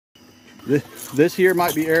This here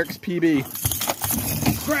might be Eric's PB.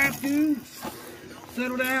 Crap, dude.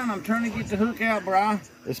 Settle down. I'm trying to get the hook out, bro.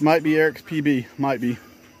 This might be Eric's PB. Might be.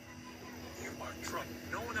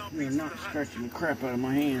 You're not stretching the crap out of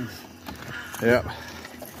my hands. Yep.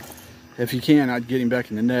 If you can, I'd get him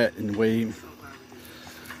back in the net and weigh him.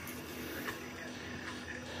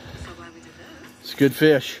 It's a good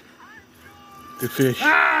fish. Good fish.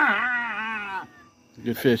 Ah!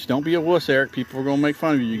 Good fish. Don't be a wuss, Eric. People are going to make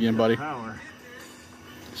fun of you again, buddy. Power.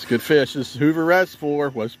 It's good fish. This is Hoover Reservoir,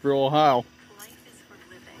 Westboro, Ohio.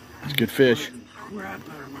 It's good fish. Crap out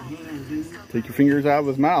of my hand, dude. Take your fingers out of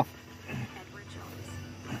his mouth.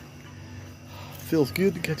 Feels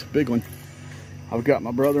good to catch a big one. I've got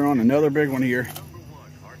my brother on another big one here.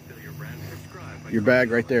 Your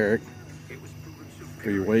bag right there, Eric.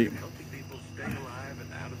 For your weight.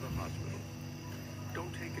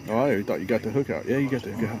 Oh, I thought you got the hook out. Yeah, you got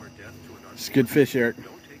the hook out. It's a good fish, Eric.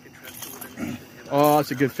 Oh,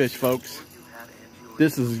 it's a good fish, folks.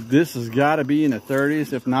 This has got to be in the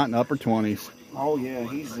 30s, if not in the upper 20s. Oh yeah,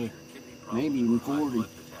 he's maybe even 40.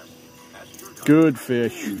 Good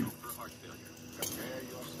fish.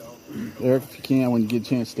 Eric, if you can, when you get a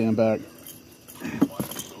chance, stand back.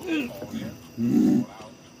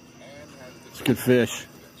 It's a good fish.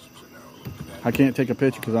 I can't take a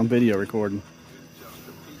picture because I'm video recording.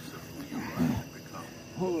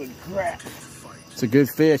 Holy crap. It's a good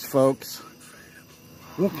fish, folks.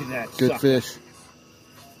 Look at that Good sucker. fish.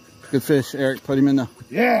 Good fish, Eric. Put him in the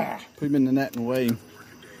net and weigh him.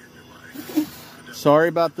 Sorry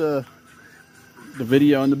about the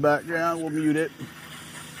video in the background. We'll mute it.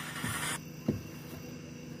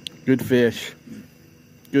 Good fish.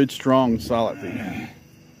 Good, strong, solid fish.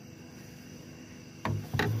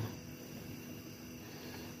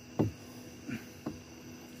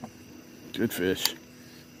 Good fish.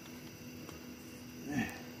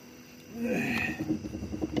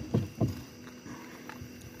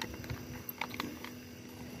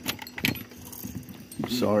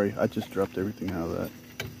 Sorry, I just dropped everything out of that.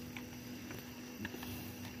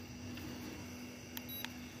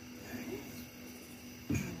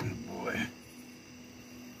 Good boy.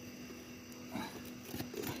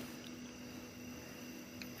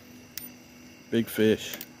 Big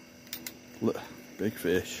fish. Look, big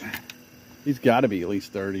fish. He's got to be at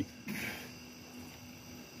least 30.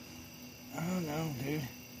 I don't know, dude.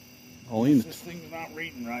 Only in, This thing's not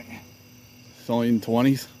reading right. it's only in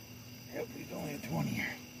 20s. Yep, he's only a 20 here.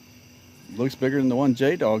 Looks bigger than the one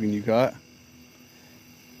J-Dogging you caught.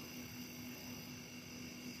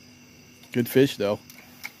 Good fish though.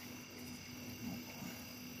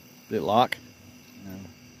 Did it lock? No.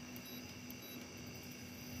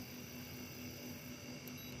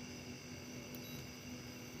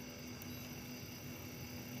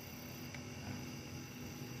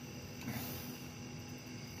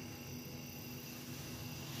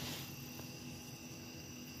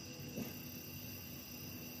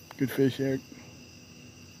 Good fish, Eric.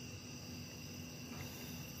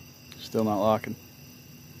 Still not locking.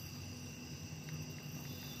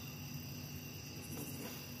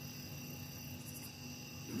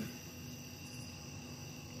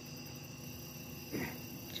 You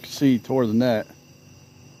can see toward the net.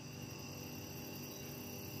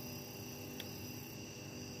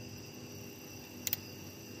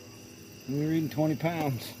 We're reading 20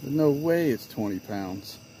 pounds. There's no way it's 20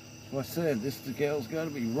 pounds. That's what I said. This scale's got to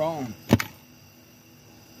be wrong.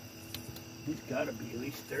 He's got to be at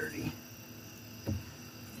least 30.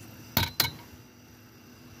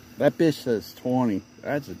 That fish says 20.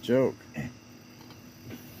 That's a joke.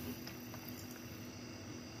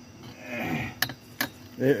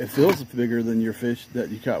 It feels bigger than your fish that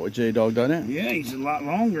you caught with J-Dog, doesn't it? Yeah, he's a lot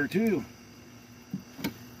longer too.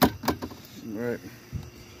 Right.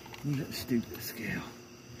 Look at that stupid scale.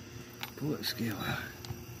 Pull that scale out.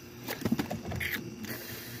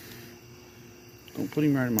 Don't put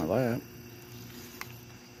him right in my lap.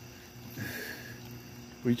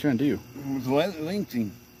 What are you trying to do? It was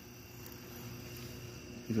lengthy.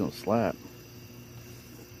 He's gonna slap.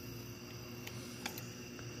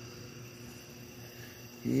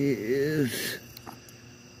 He is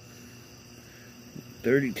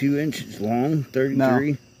 32 inches long, 33.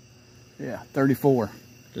 No. Yeah, 34.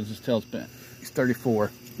 Because his tail's bent. He's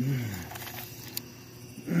 34.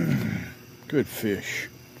 Good fish.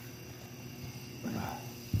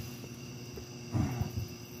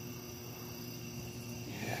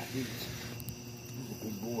 Yeah, he's a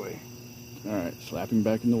good boy. All right, slap him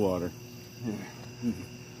back in the water.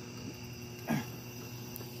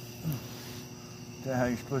 Is that how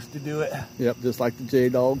you're supposed to do it? Yep, just like the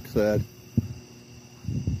J-Dog said.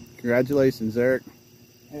 Congratulations, Eric.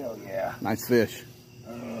 Hell yeah. Nice fish.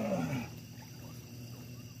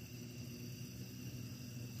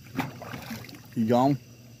 He gone?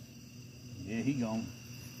 Yeah, he gone.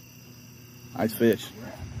 Nice fish.